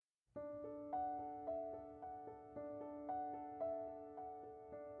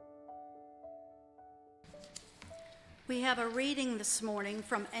We have a reading this morning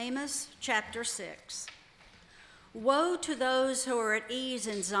from Amos chapter 6. Woe to those who are at ease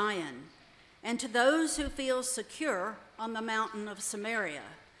in Zion, and to those who feel secure on the mountain of Samaria,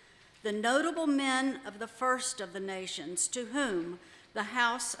 the notable men of the first of the nations, to whom the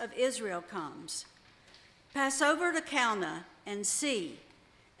house of Israel comes. Pass over to Calneh and see,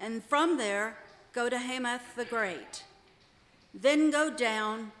 and from there go to Hamath the Great. Then go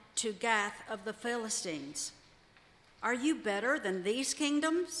down to Gath of the Philistines. Are you better than these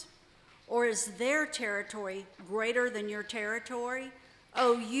kingdoms? Or is their territory greater than your territory?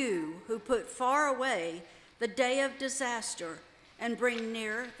 O you who put far away the day of disaster and bring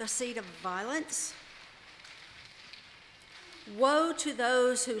near the seat of violence? Woe to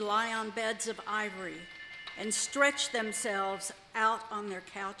those who lie on beds of ivory and stretch themselves out on their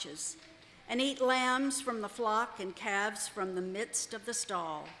couches and eat lambs from the flock and calves from the midst of the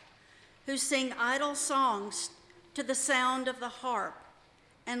stall, who sing idle songs to the sound of the harp,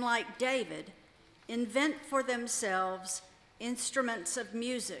 and like David, invent for themselves instruments of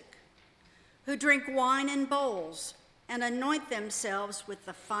music, who drink wine in bowls and anoint themselves with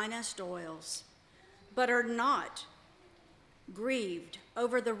the finest oils, but are not grieved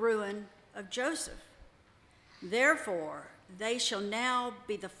over the ruin of Joseph. Therefore, they shall now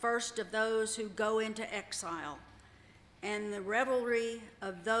be the first of those who go into exile, and the revelry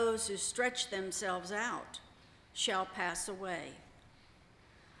of those who stretch themselves out shall pass away.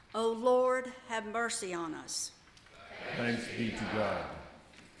 O Lord, have mercy on us. Thanks be to God.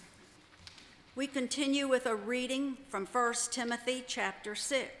 We continue with a reading from 1 Timothy chapter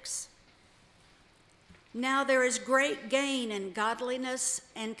 6. Now there is great gain in godliness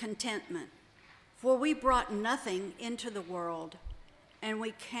and contentment, for we brought nothing into the world, and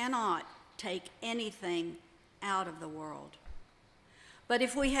we cannot take anything out of the world. But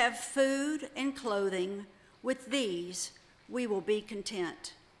if we have food and clothing, with these we will be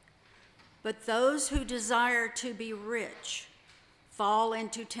content. But those who desire to be rich fall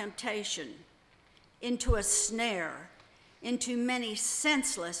into temptation, into a snare, into many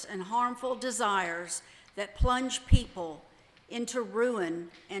senseless and harmful desires that plunge people into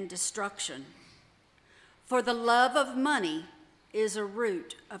ruin and destruction. For the love of money is a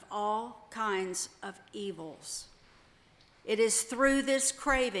root of all kinds of evils. It is through this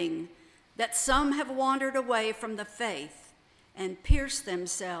craving that some have wandered away from the faith and pierced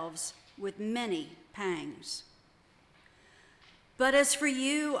themselves with many pangs. But as for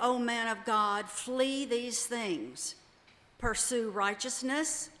you, O man of God, flee these things. Pursue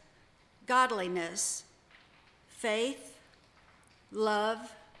righteousness, godliness, faith,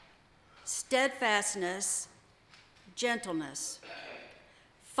 love, steadfastness, gentleness.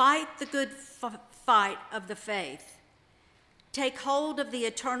 Fight the good fight of the faith. Take hold of the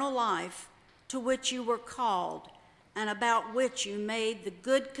eternal life to which you were called and about which you made the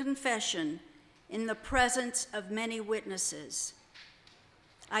good confession in the presence of many witnesses.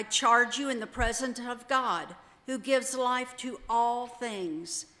 I charge you in the presence of God, who gives life to all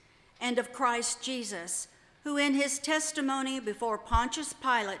things, and of Christ Jesus, who in his testimony before Pontius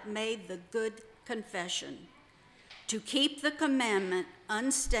Pilate made the good confession, to keep the commandment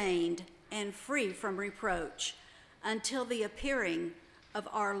unstained and free from reproach until the appearing of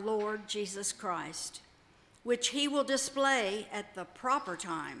our Lord Jesus Christ, which he will display at the proper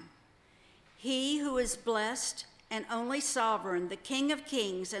time. He who is blessed and only sovereign, the King of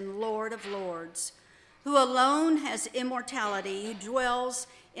kings and Lord of lords, who alone has immortality, who dwells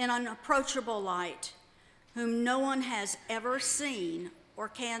in unapproachable light, whom no one has ever seen or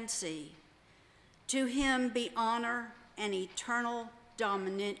can see. To him be honor and eternal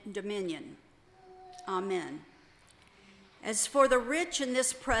dominion. Amen. As for the rich in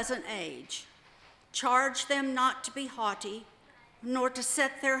this present age, charge them not to be haughty, nor to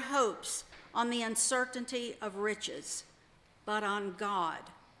set their hopes on the uncertainty of riches, but on God,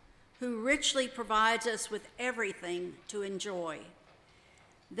 who richly provides us with everything to enjoy.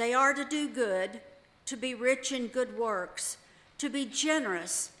 They are to do good, to be rich in good works, to be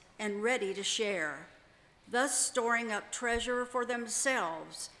generous and ready to share, thus storing up treasure for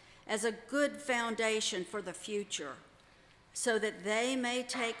themselves as a good foundation for the future, so that they may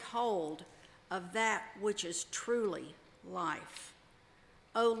take hold of that which is truly life.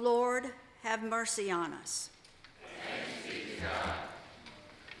 O Lord, have mercy on us. Thanks be to God.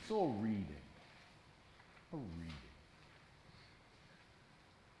 So a reading.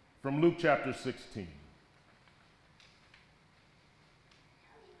 From Luke chapter 16.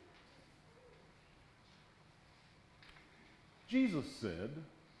 Jesus said,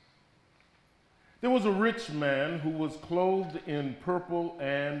 "There was a rich man who was clothed in purple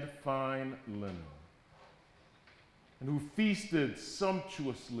and fine linen, and who feasted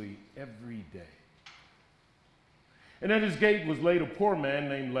sumptuously every day. And at his gate was laid a poor man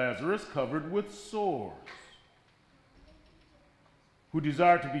named Lazarus, covered with sores, who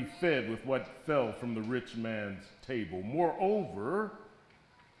desired to be fed with what fell from the rich man's table. Moreover,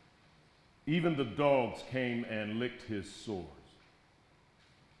 even the dogs came and licked his sores.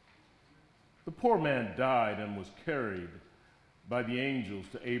 The poor man died and was carried by the angels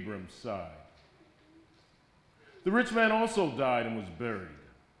to Abram's side. The rich man also died and was buried.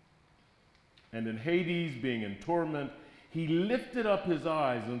 And in Hades, being in torment, he lifted up his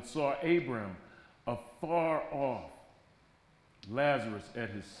eyes and saw Abram afar off, Lazarus at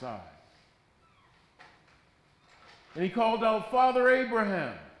his side. And he called out, Father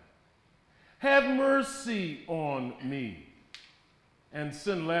Abraham, have mercy on me, and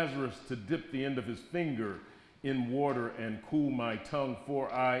send Lazarus to dip the end of his finger in water and cool my tongue,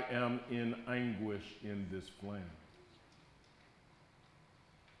 for I am in anguish in this flame.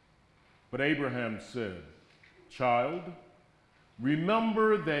 But Abraham said, Child,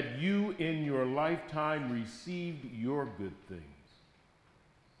 remember that you in your lifetime received your good things,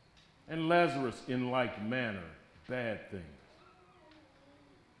 and Lazarus in like manner bad things.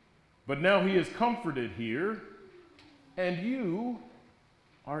 But now he is comforted here, and you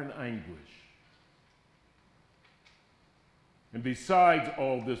are in anguish. And besides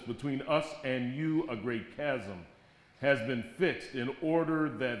all this, between us and you a great chasm has been fixed, in order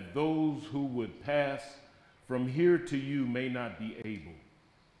that those who would pass from here to you may not be able,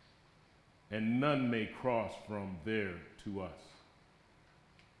 and none may cross from there to us.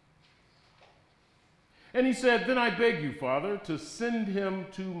 And he said, Then I beg you, Father, to send him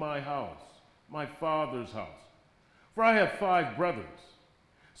to my house, my father's house. For I have 5 brothers,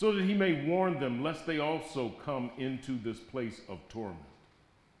 so that he may warn them, lest they also come into this place of torment.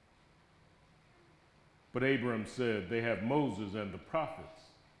 But Abram said, They have Moses and the prophets.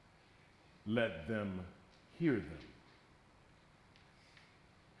 Let them hear them.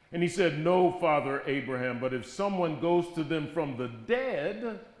 And he said, No, Father Abraham, but if someone goes to them from the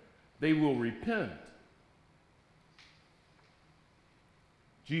dead, they will repent.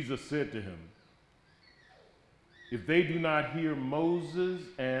 Jesus said to him, If they do not hear Moses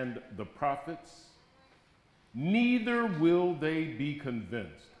and the prophets, neither will they be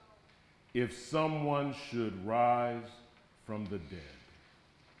convinced if someone should rise from the dead.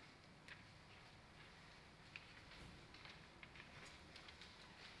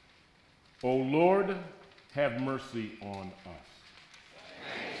 O Lord, have mercy on us.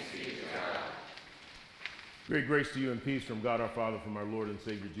 Thanks be to God. Great grace to you and peace from God our Father, from our Lord and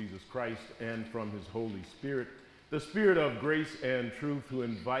Savior Jesus Christ, and from his Holy Spirit, the Spirit of grace and truth, who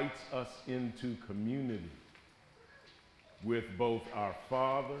invites us into community with both our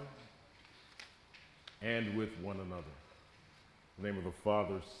Father and with one another. In the name of the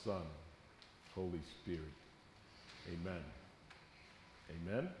Father, Son, Holy Spirit. Amen.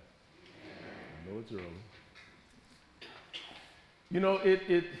 Amen. I know it's early. You know,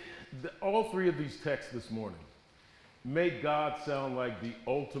 all 3 of these texts this morning make God sound like the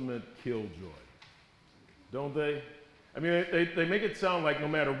ultimate killjoy, don't they? I mean, they make it sound like no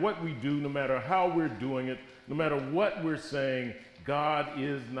matter what we do, no matter how we're doing it, no matter what we're saying, God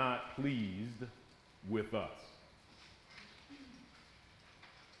is not pleased with us.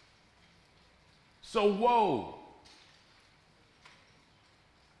 So woe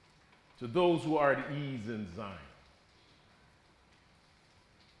to those who are at ease in Zion.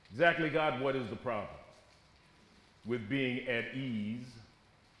 Exactly, God, what is the problem with being at ease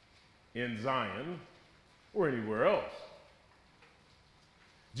in Zion or anywhere else?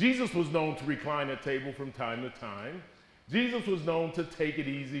 Jesus was known to recline at table from time to time. Jesus was known to take it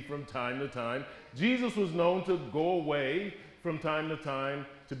easy from time to time. Jesus was known to go away from time to time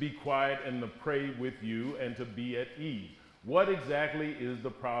to be quiet and to pray with you and to be at ease. What exactly is the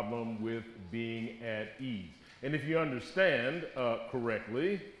problem with being at ease? And if you understand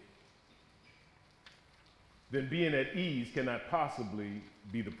correctly, then being at ease cannot possibly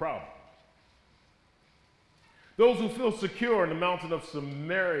be the problem. Those who feel secure in the mountain of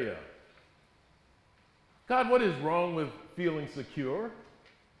Samaria. God, what is wrong with feeling secure?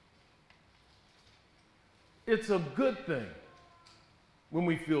 It's a good thing when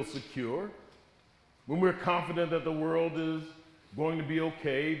we feel secure, when we're confident that the world is going to be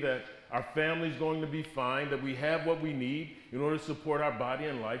okay, that our family's going to be fine, that we have what we need in order to support our body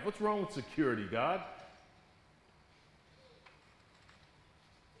and life. What's wrong with security, God?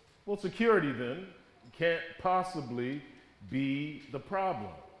 Well, security then can't possibly be the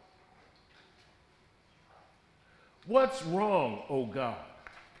problem. What's wrong, oh God,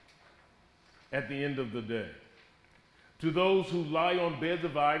 at the end of the day? to those who lie on beds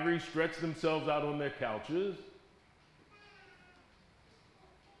of ivory, stretch themselves out on their couches.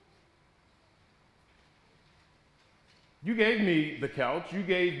 You gave me the couch, you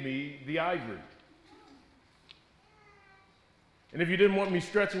gave me the ivory. And if you didn't want me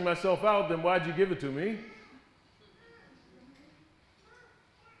stretching myself out, then why'd you give it to me?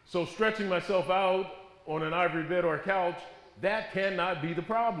 So stretching myself out on an ivory bed or a couch, that cannot be the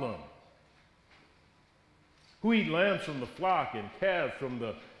problem. Who eat lambs from the flock and calves from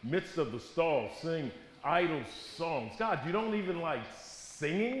the midst of the stall, sing idle songs. God, you don't even like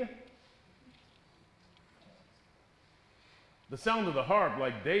singing? The sound of the harp,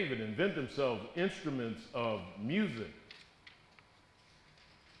 like David, invent themselves instruments of music.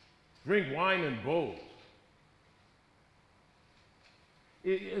 Drink wine in bowls.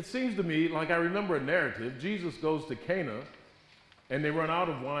 It seems to me like I remember a narrative. Jesus goes to Cana, and they run out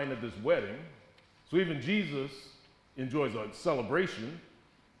of wine at this wedding. So even Jesus enjoys a celebration.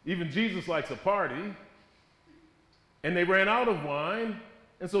 Even Jesus likes a party. And they ran out of wine,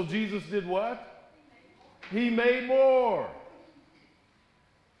 and so Jesus did what? He made more.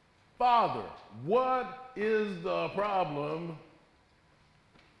 Father, what is the problem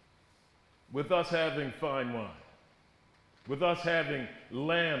with us having fine wine? With us having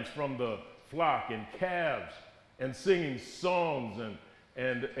lambs from the flock and calves and singing songs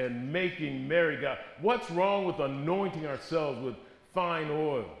and making merry, God? What's wrong with anointing ourselves with fine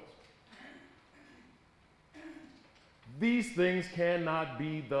oils? These things cannot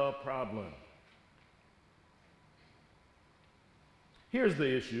be the problem. Here's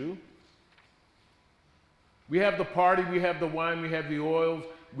the issue. We have the party, we have the wine, we have the oils,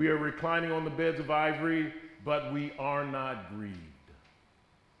 we are reclining on the beds of ivory, but we are not grieved.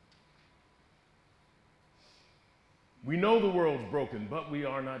 We know the world's broken, but we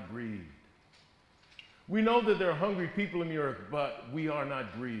are not grieved. We know that there are hungry people in the earth, but we are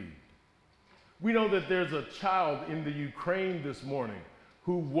not grieved. We know that there's a child in the Ukraine this morning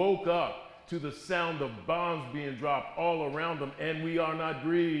who woke up to the sound of bombs being dropped all around them, and we are not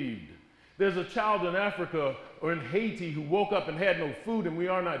grieved. There's a child in Africa or in Haiti who woke up and had no food, and we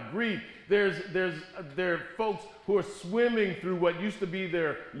are not grieved. There are folks who are swimming through what used to be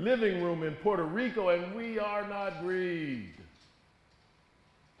their living room in Puerto Rico, and we are not grieved.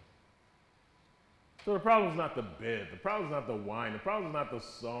 So the problem is not the bed. The problem is not the wine. The problem is not the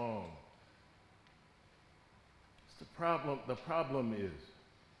song. It's the problem. The problem is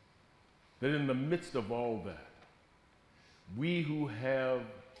that in the midst of all that, we who have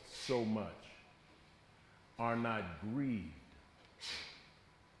so much are not grieved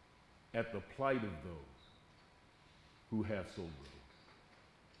at the plight of those who have so little.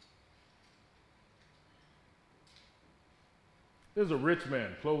 There's a rich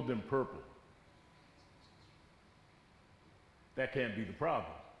man clothed in purple. That can't be the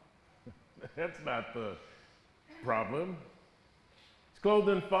problem. That's not the problem. He's clothed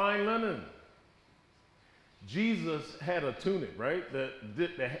in fine linen. Jesus had a tunic, right,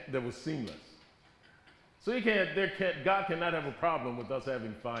 that was seamless. So God cannot have a problem with us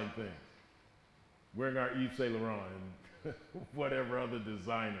having fine things, wearing our Yves Saint Laurent and whatever other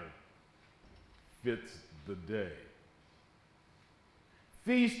designer fits the day.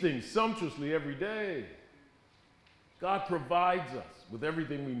 Feasting sumptuously every day. God provides us with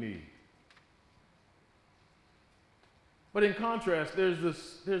everything we need. But in contrast, there's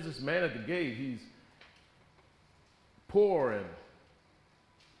this man at the gate. He's poor and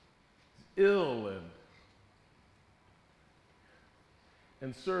ill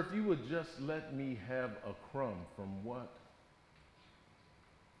and sir, if you would just let me have a crumb from what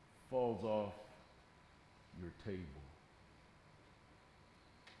falls off your table.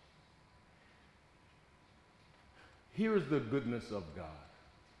 Here is the goodness of God.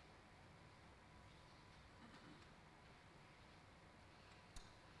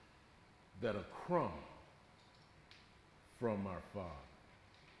 That a crumb from our Father,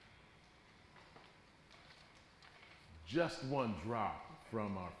 just one drop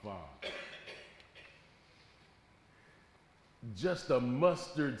from our Father, just a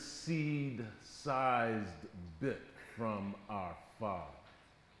mustard seed sized bit from our Father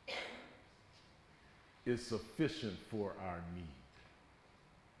is sufficient for our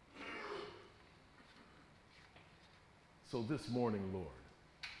need. So this morning, Lord,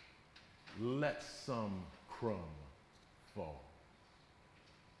 let some crumb fall.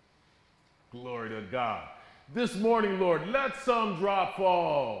 Glory to God. This morning, Lord, let some drop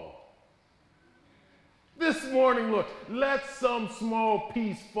fall. This morning, Lord, let some small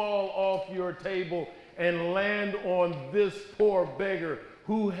piece fall off your table and land on this poor beggar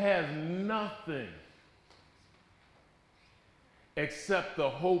who has nothing. except the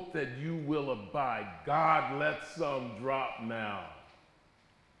hope that you will abide. God, let some drop now.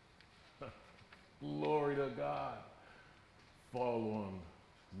 Glory to God. Fall on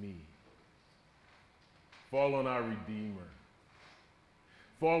me. Fall on our Redeemer.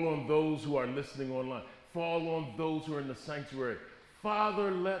 Fall on those who are listening online. Fall on those who are in the sanctuary.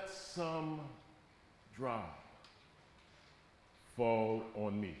 Father, let some drop. Fall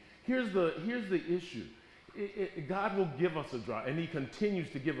on me. Here's the issue. God will give us a drop, and he continues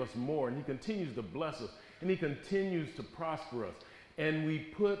to give us more, and he continues to bless us, and he continues to prosper us. And we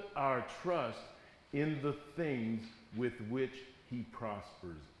put our trust in the things with which he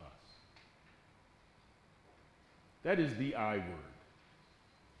prospers us. That is the I word,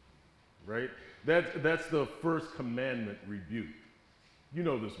 right? That's the first commandment rebuke. You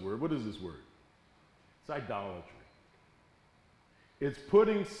know this word. What is this word? It's idolatry. It's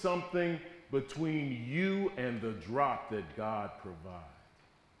putting something between you and the drop that God provides.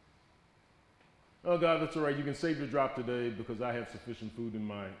 Oh, God, that's all right. You can save your drop today because I have sufficient food in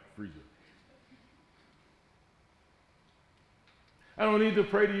my freezer. I don't need to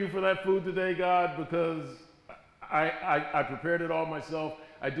pray to you for that food today, God, because I prepared it all myself.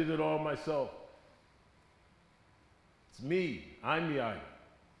 I did it all myself. It's me. I'm the idol.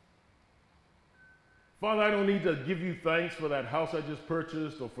 Father, I don't need to give you thanks for that house I just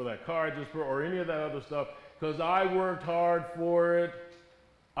purchased or for that car I just purchased or any of that other stuff because I worked hard for it.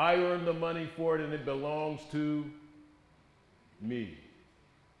 I earned the money for it and it belongs to me.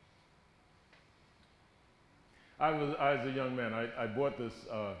 I was a young man. I bought this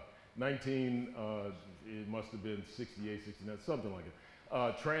it must have been 68, 69, something like it.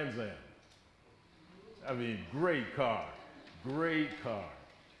 Trans Am. I mean, great car. Great car.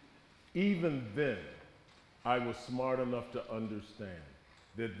 Even then, I was smart enough to understand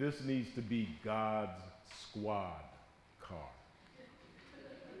that this needs to be God's squad car.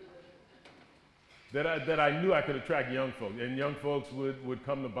 that I knew I could attract young folks, and young folks would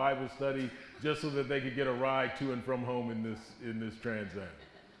come to Bible study just so that they could get a ride to and from home in this Trans Am,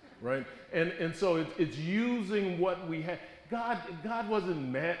 right? And so it's using what we have. God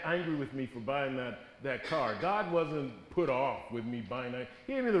wasn't angry with me for buying that car. God wasn't put off with me buying that.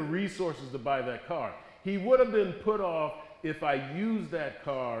 He gave me the resources to buy that car. He would have been put off if I used that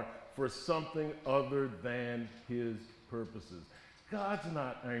car for something other than his purposes. God's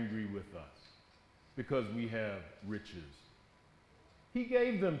not angry with us because we have riches. He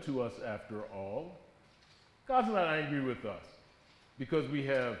gave them to us after all. God's not angry with us because we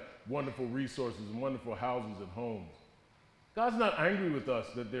have wonderful resources and wonderful houses and homes. God's not angry with us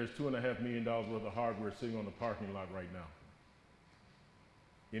that there's $2.5 million worth of hardware sitting on the parking lot right now.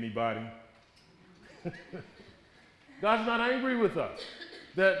 Anybody? God's not angry with us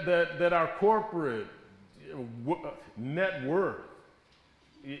that our corporate net worth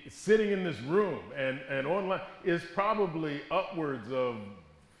sitting in this room and online is probably upwards of,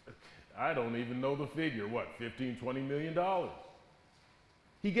 I don't even know the figure, $15, $20 million.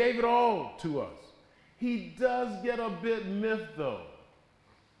 He gave it all to us. He does get a bit miffed, though,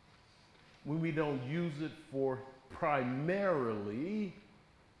 when we don't use it primarily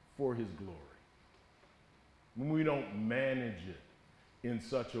for his glory. When we don't manage it in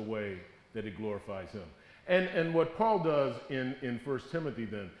such a way that it glorifies him. And what Paul does in 1 Timothy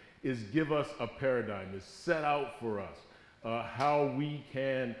then is give us a paradigm, is set out for us how we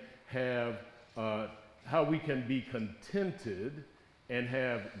can be contented and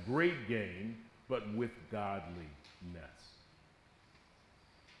have great gain, but with godliness.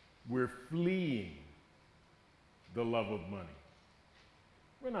 We're fleeing the love of money.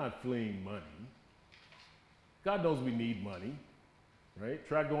 We're not fleeing money. God knows we need money, right?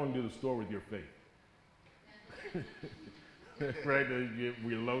 Try going to the store with your faith. Right?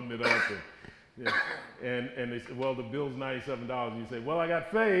 We're loading it up. And they say, well, the bill's $97. And you say, well, I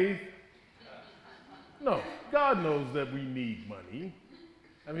got faith. No, God knows that we need money.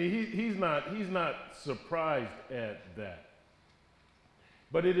 I mean, he's not surprised at that.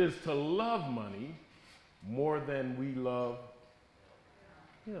 But it is to love money more than we love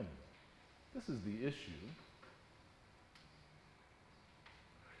him. This is the issue.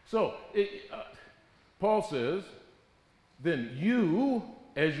 So, Paul says, then you,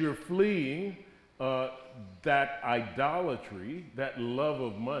 as you're fleeing that idolatry, that love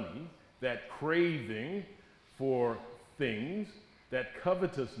of money, that craving for things, that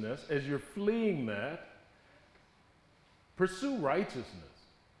covetousness, as you're fleeing that, pursue righteousness.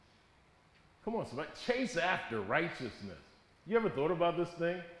 Come on, somebody, chase after righteousness. You ever thought about this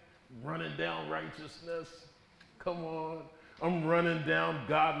thing? Running down righteousness? Come on. I'm running down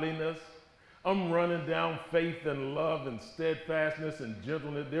godliness. I'm running down faith and love and steadfastness and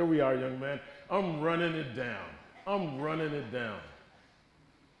gentleness. There we are, young man. I'm running it down. I'm running it down.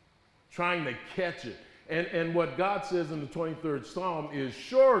 Trying to catch it. And what God says in the 23rd Psalm is,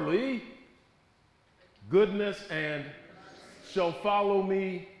 surely goodness and shall follow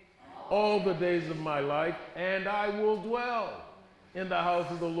me all the days of my life, and I will dwell in the house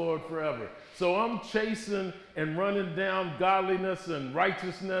of the Lord forever. So I'm chasing and running down godliness and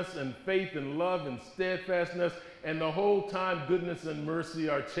righteousness and faith and love and steadfastness, and the whole time goodness and mercy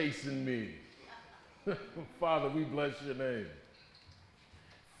are chasing me. Father, we bless your name.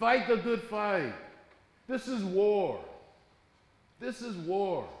 Fight the good fight. This is war. This is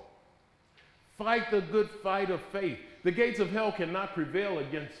war. Fight the good fight of faith. The gates of hell cannot prevail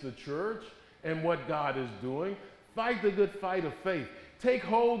against the church and what God is doing. Fight the good fight of faith. Take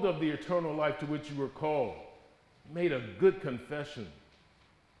hold of the eternal life to which you were called. Made a good confession.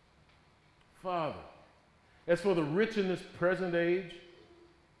 Father, as for the rich in this present age,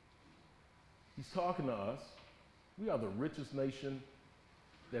 he's talking to us. We are the richest nation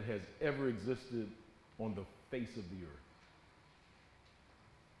that has ever existed on the face of the earth.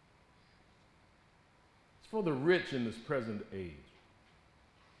 It's for the rich in this present age.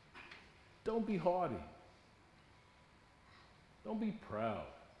 Don't be haughty. Don't be proud.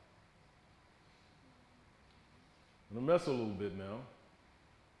 I'm going to mess a little bit now.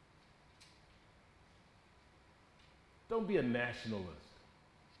 Don't be a nationalist.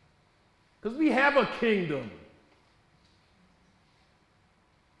 Because we have a kingdom.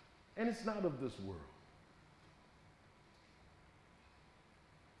 And it's not of this world.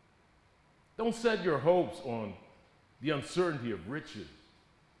 Don't set your hopes on the uncertainty of riches,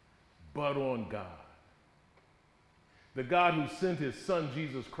 but on God. The God who sent his son,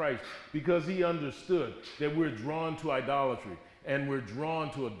 Jesus Christ, because he understood that we're drawn to idolatry, and we're drawn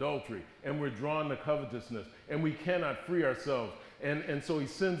to adultery, and we're drawn to covetousness, and we cannot free ourselves. And so he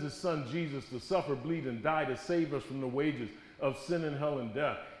sends his son, Jesus, to suffer, bleed, and die to save us from the wages of sin and hell and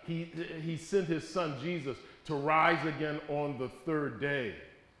death. He sent his son, Jesus, to rise again on the third day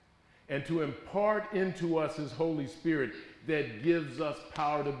and to impart into us his Holy Spirit that gives us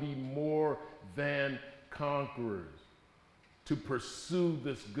power to be more than conquerors, to pursue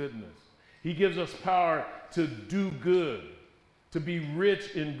this goodness. He gives us power to do good, to be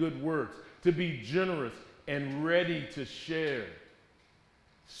rich in good works, to be generous and ready to share,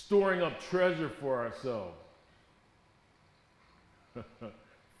 storing up treasure for ourselves.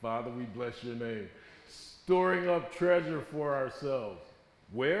 Father, we bless your name. Storing up treasure for ourselves.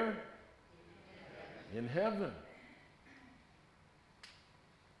 Where? In heaven.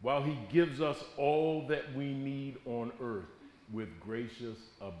 While he gives us all that we need on earth with gracious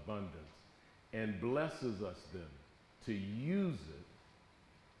abundance, and blesses us then to use it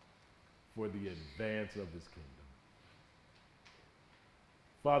for the advance of his kingdom.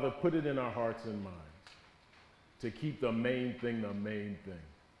 Father, put it in our hearts and minds to keep the main thing the main thing,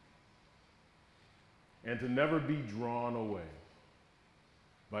 and to never be drawn away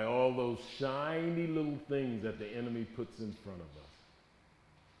by all those shiny little things that the enemy puts in front of us.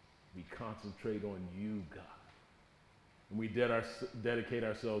 We concentrate on you, God. And we dedicate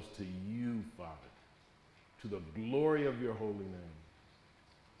ourselves to you, Father, to the glory of your holy name,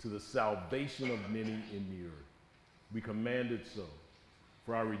 to the salvation of many in the earth. We command it so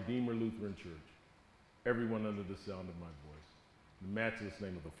for our Redeemer Lutheran Church, everyone under the sound of my voice. In the matchless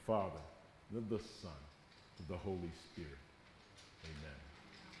name of the Father, and of the Son, of the Holy Spirit. Amen.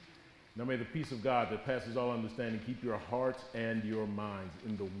 Now may the peace of God that passes all understanding keep your hearts and your minds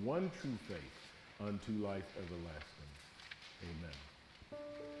in the one true faith unto life everlasting. Amen.